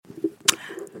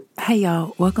Hey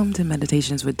y'all, welcome to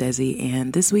Meditations with Desi.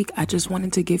 And this week I just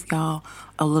wanted to give y'all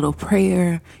a little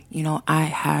prayer. I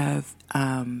have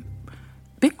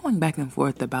been going back and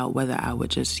forth about whether I would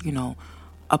just,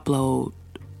 upload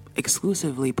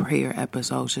exclusively prayer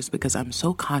episodes just because I'm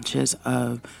so conscious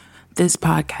of this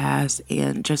podcast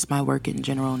and just my work in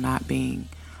general not being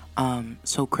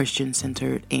so Christian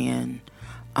centered. And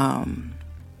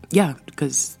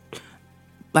because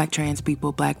Black trans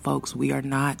people, Black folks, we are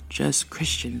not just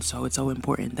Christians. So it's so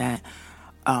important that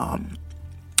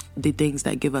the things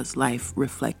that give us life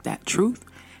reflect that truth.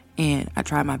 And I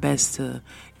try my best to,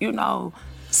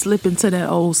 slip into that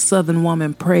old Southern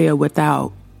woman prayer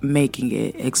without making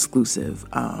it exclusive.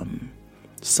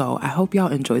 So I hope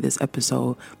y'all enjoy this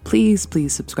episode. Please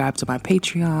subscribe to my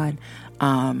Patreon,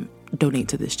 donate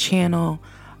to this channel.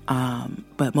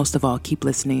 But most of all, keep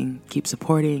listening, keep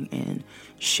supporting, and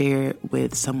share it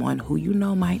with someone who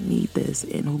might need this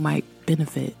and who might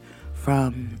benefit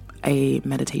from a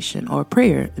meditation or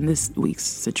prayer in this week's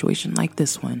situation like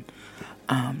this one.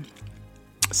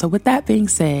 So with that being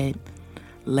said,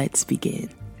 let's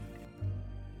begin.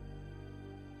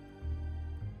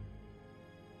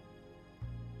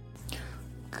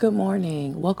 Good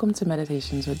morning. Welcome to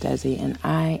Meditations with Desi, and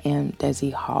I am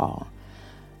Desi Hall.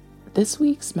 This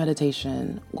week's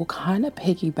meditation will kind of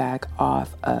piggyback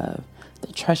off of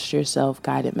the Trust Yourself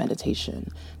guided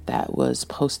meditation that was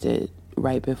posted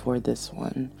right before this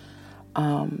one.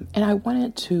 And I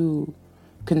wanted to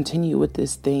continue with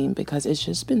this theme because it's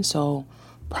just been so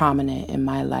prominent in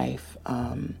my life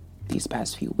these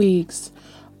past few weeks.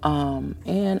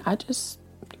 And I just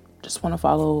want to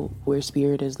follow where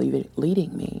Spirit is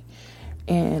leading me.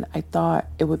 And I thought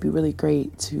it would be really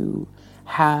great to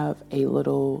have a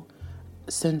little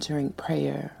centering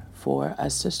prayer for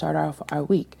us to start off our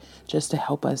week, just to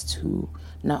help us to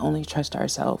not only trust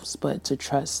ourselves, but to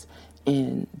trust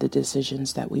in the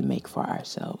decisions that we make for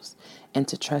ourselves, and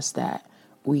to trust that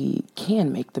we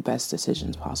can make the best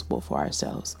decisions possible for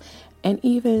ourselves. And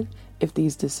even if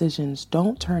these decisions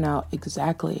don't turn out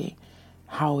exactly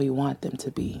how we want them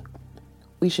to be,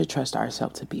 we should trust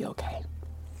ourselves to be okay.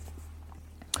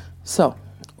 So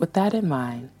with that in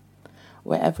mind,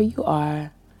 wherever you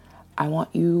are, I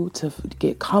want you to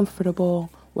get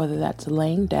comfortable, whether that's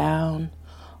laying down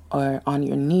or on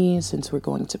your knees, since we're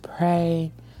going to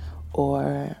pray,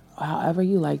 or however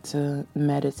you like to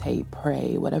meditate,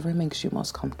 pray, whatever makes you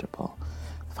most comfortable.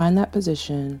 Find that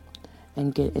position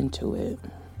and get into it.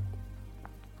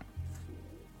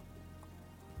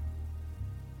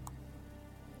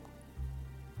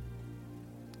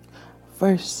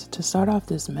 First, to start off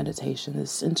this meditation,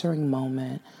 this centering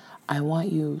moment, I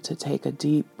want you to take a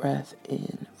deep breath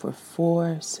in for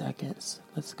 4 seconds.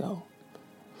 Let's go.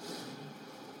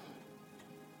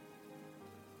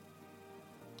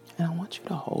 And I want you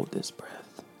to hold this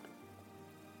breath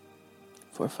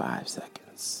for 5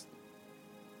 seconds.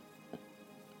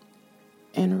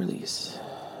 And release.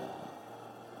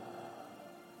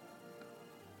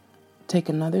 Take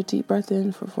another deep breath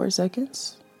in for 4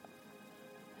 seconds.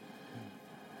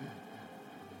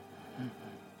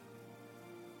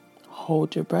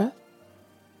 Hold your breath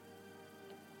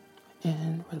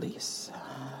and release.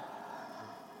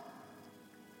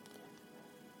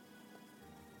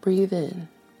 Breathe in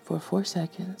for 4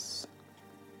 seconds.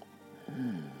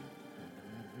 And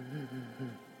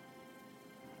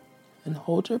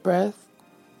hold your breath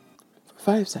for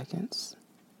 5 seconds.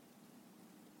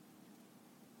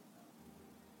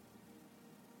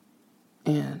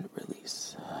 And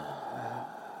release.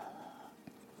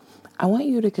 I want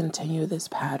you to continue this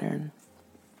pattern,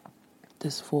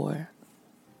 this 4-5-5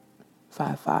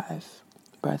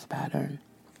 breath pattern,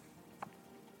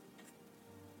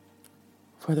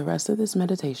 for the rest of this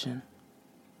meditation.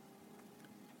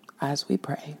 As we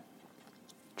pray,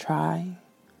 try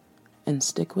and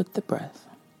stick with the breath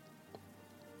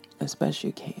as best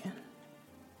you can.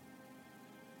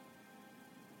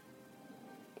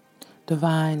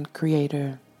 Divine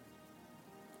Creator,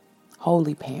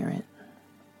 Holy Parent,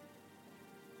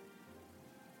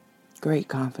 Great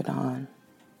Confidant,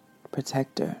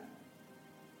 Protector,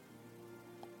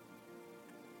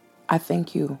 I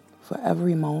thank you for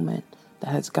every moment that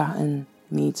has gotten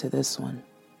me to this one.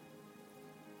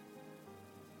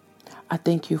 I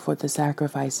thank you for the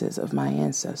sacrifices of my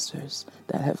ancestors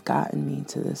that have gotten me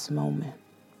to this moment.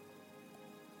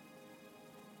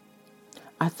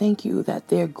 I thank you that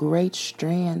their great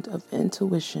strand of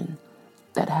intuition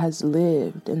that has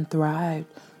lived and thrived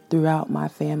throughout my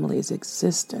family's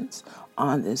existence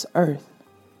on this earth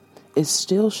is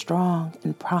still strong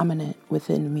and prominent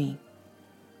within me.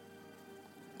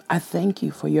 I thank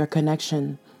you for your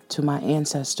connection to my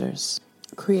ancestors.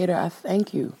 Creator, I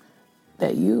thank you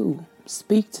that you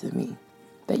speak to me,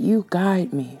 that you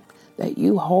guide me, that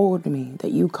you hold me,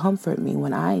 that you comfort me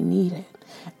when I need it.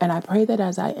 And I pray that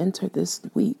as I enter this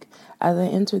week, as I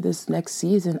enter this next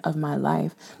season of my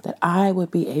life, that I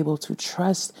would be able to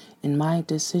trust in my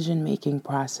decision-making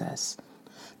process.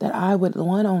 That I would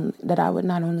not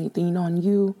only lean on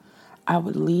you, I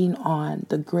would lean on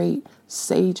the great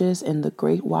sages and the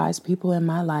great wise people in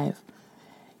my life,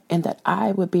 and that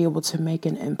I would be able to make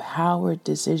an empowered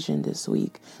decision this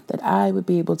week, that I would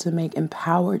be able to make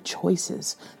empowered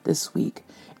choices this week,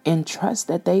 and trust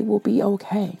that they will be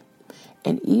okay.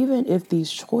 And even if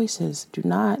these choices do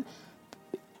not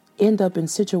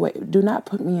do not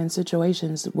put me in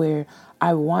situations where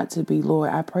I want to be, Lord,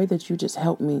 I pray that you just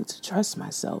help me to trust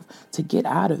myself, to get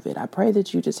out of it. I pray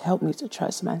that you just help me to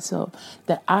trust myself,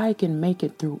 that I can make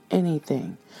it through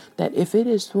anything, that if it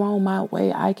is thrown my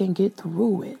way, I can get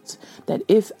through it, that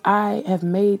if I have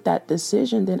made that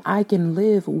decision, then I can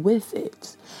live with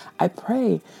it. I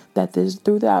pray that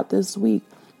throughout this week,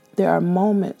 there are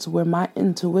moments where my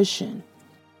intuition,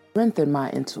 strengthen my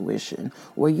intuition,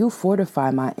 where you fortify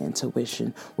my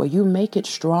intuition, where you make it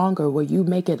stronger, where you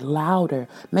make it louder.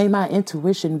 May my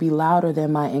intuition be louder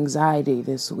than my anxiety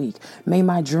this week. May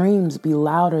my dreams be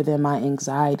louder than my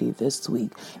anxiety this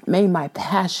week. May my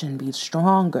passion be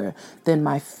stronger than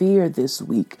my fear this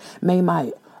week. May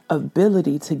my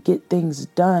ability to get things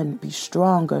done be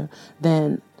stronger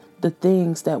than the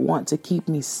things that want to keep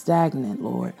me stagnant,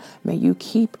 Lord. May you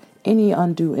keep any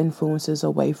undue influences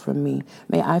away from me.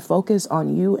 May I focus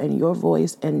on you and your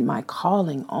voice and my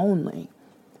calling only.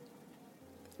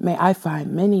 May I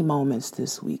find many moments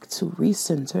this week to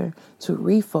recenter, to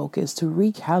refocus, to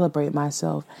recalibrate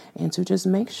myself, and to just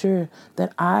make sure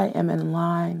that I am in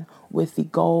line with the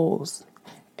goals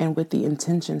and with the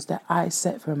intentions that I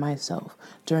set for myself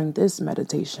during this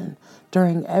meditation,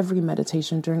 during every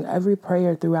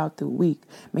prayer throughout the week.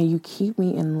 May you keep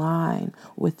me in line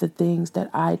with the things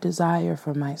that I desire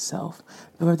for myself,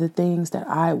 for the things that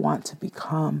I want to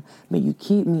become. May you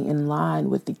keep me in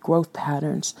line with the growth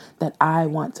patterns that I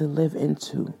want to live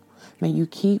into. May you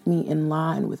keep me in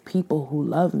line with people who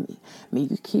love me. May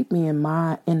you keep me in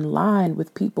line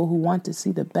with people who want to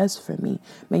see the best for me.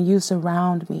 May you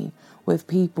surround me with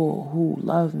people who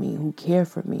love me, who care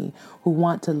for me, who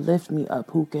want to lift me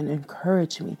up, who can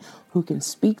encourage me, who can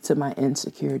speak to my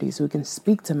insecurities, who can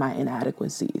speak to my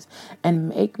inadequacies, and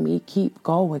make me keep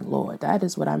going, Lord. That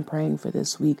is what I'm praying for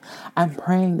this week. I'm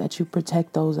praying that you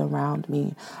protect those around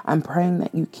me. I'm praying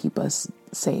that you keep us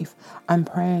safe. I'm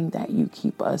praying that you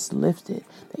keep us lifted,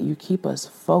 that you keep us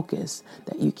focused,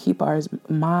 that you keep our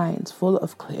minds full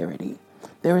of clarity.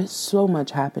 There is so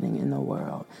much happening in the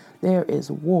world. There is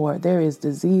war, there is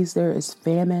disease, there is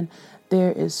famine,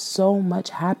 there is so much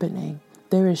happening.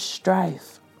 There is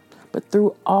strife. But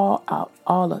through all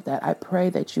of that, I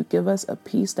pray that you give us a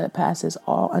peace that passes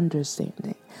all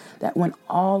understanding. That when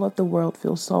all of the world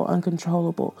feels so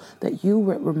uncontrollable, that you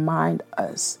would remind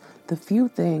us the few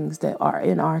things that are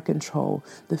in our control,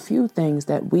 the few things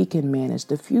that we can manage,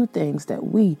 the few things that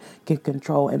we can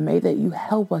control. And may that you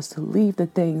help us to leave the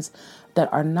things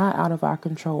that are not out of our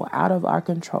control, out of our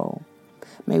control.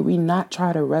 May we not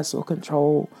try to wrestle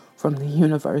control from the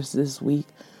universe this week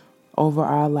over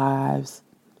our lives.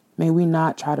 May we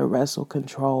not try to wrestle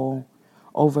control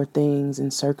over things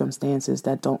and circumstances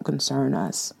that don't concern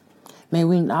us. May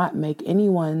we not make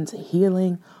anyone's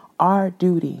healing our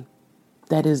duty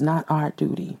that is not our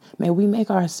duty. May we make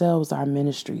ourselves our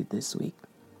ministry this week.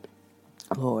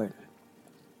 Lord,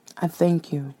 I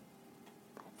thank you.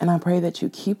 And I pray that you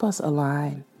keep us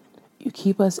aligned. You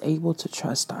keep us able to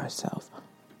trust ourselves.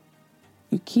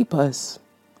 You keep us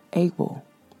able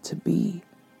to be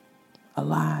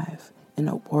alive in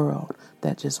a world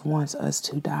that just wants us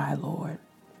to die, Lord.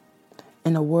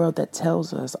 In a world that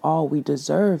tells us all we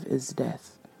deserve is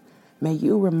death. May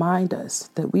you remind us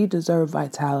that we deserve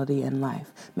vitality in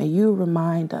life. May you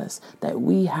remind us that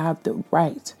we have the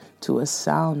right to a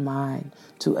sound mind,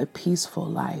 to a peaceful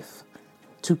life,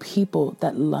 to people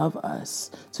that love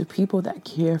us, to people that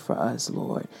care for us,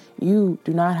 Lord. You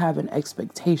do not have an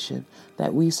expectation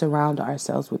that we surround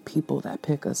ourselves with people that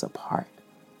pick us apart.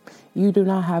 You do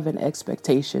not have an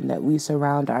expectation that we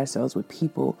surround ourselves with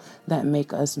people that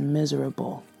make us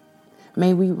miserable.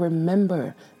 May we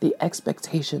remember the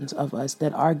expectations of us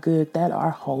that are good, that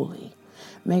are holy.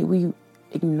 May we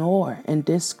ignore and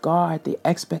discard the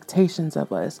expectations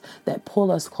of us that pull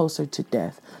us closer to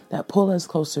death, that pull us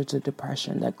closer to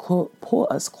depression, that pull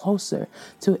us closer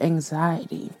to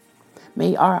anxiety.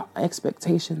 May our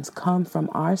expectations come from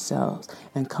ourselves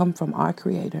and come from our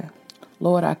Creator.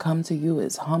 Lord, I come to you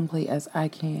as humbly as I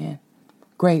can.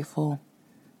 grateful,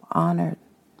 honored,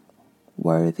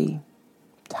 worthy,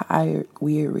 tired,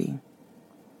 weary.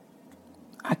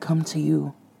 I come to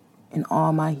you in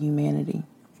all my humanity,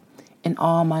 in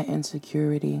all my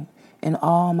insecurity, in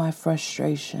all my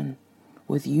frustration,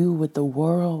 with you, with the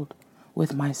world,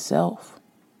 with myself.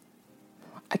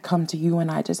 I come to you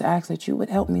and I just ask that you would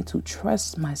help me to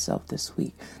trust myself this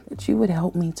week, that you would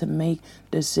help me to make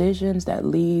decisions that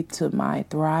lead to my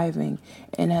thriving,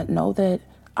 and that know that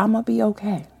I'm going to be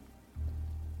okay.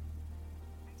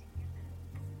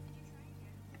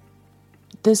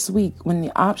 This week, when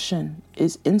the option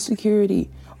is insecurity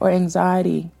or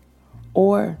anxiety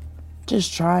or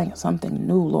just trying something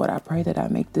new, Lord, I pray that I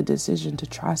make the decision to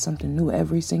try something new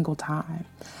every single time.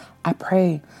 I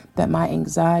pray that my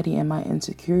anxiety and my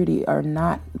insecurity are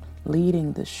not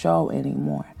leading the show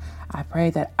anymore. I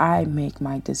pray that I make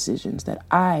my decisions, that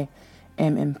I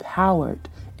am empowered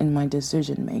in my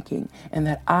decision making, and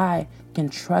that I can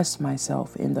trust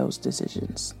myself in those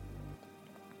decisions.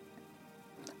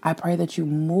 I pray that you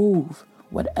move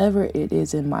whatever it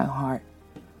is in my heart.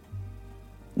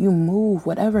 You move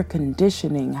whatever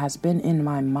conditioning has been in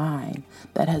my mind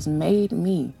that has made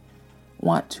me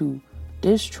want to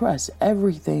distrust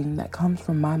everything that comes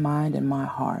from my mind and my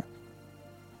heart.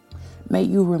 May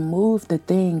you remove the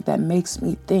thing that makes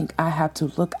me think I have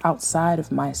to look outside of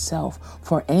myself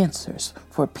for answers,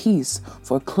 for peace,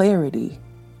 for clarity,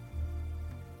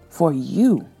 for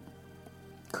you,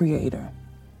 Creator.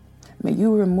 May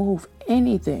you remove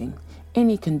anything,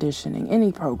 any conditioning,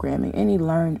 any programming, any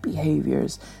learned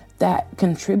behaviors that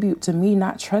contribute to me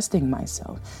not trusting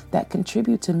myself, that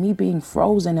contribute to me being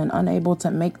frozen and unable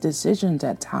to make decisions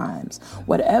at times.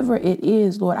 Whatever it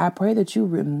is, Lord, I pray that you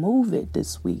remove it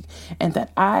this week and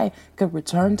that I could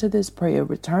return to this prayer,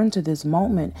 return to this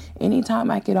moment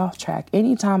anytime I get off track,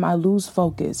 anytime I lose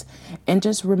focus, and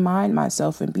just remind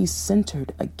myself and be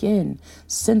centered again,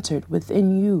 centered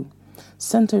within you.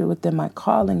 Centered within my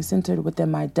calling, centered within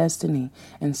my destiny,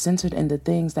 and centered in the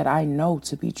things that I know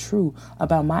to be true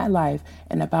about my life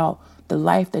and about the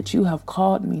life that you have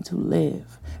called me to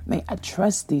live. May I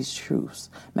trust these truths.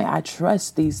 May I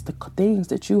trust the things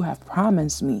that you have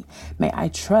promised me. May I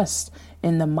trust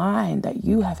in the mind that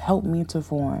you have helped me to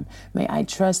form. May I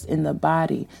trust in the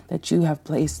body that you have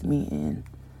placed me in.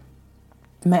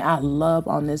 May I love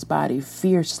on this body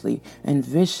fiercely and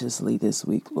viciously this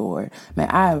week, Lord. May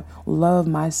I love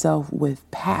myself with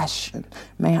passion.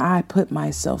 May I put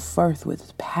myself first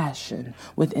with passion,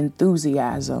 with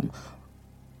enthusiasm.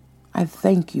 I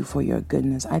thank you for your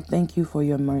goodness. I thank you for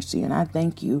your mercy. And I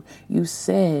thank you. You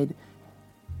said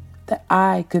that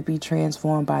I could be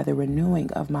transformed by the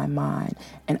renewing of my mind.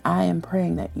 And I am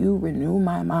praying that you renew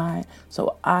my mind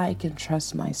so I can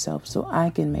trust myself, so I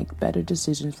can make better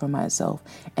decisions for myself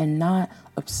and not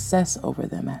obsess over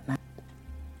them at night.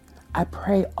 I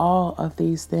pray all of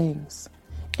these things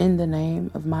in the name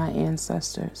of my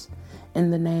ancestors, in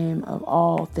the name of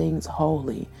all things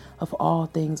holy, of all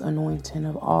things anointed,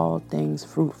 of all things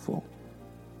fruitful.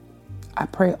 I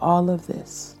pray all of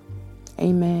this.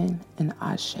 Amen and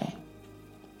Ashe.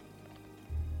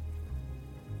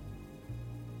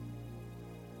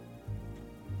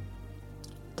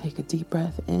 Take a deep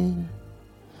breath in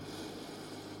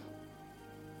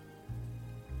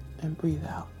and breathe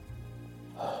out.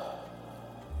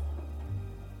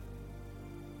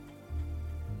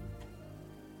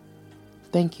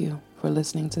 Thank you for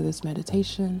listening to this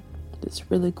meditation, this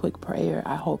really quick prayer.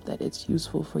 I hope that it's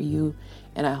useful for you,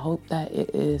 and I hope that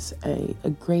it is a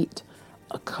great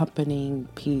accompanying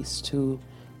piece to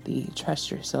the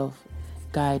Trust Yourself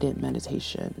guided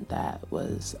meditation that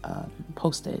was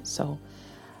posted. So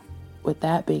with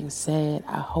that being said,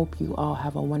 I hope you all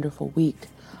have a wonderful week.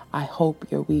 I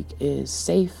hope your week is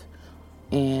safe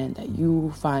and that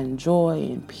you find joy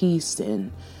and peace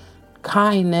and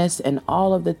kindness and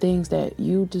all of the things that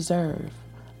you deserve.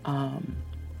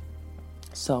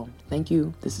 So thank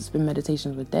you. This has been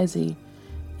Meditations with Desi,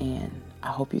 and I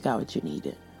hope you got what you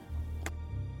needed.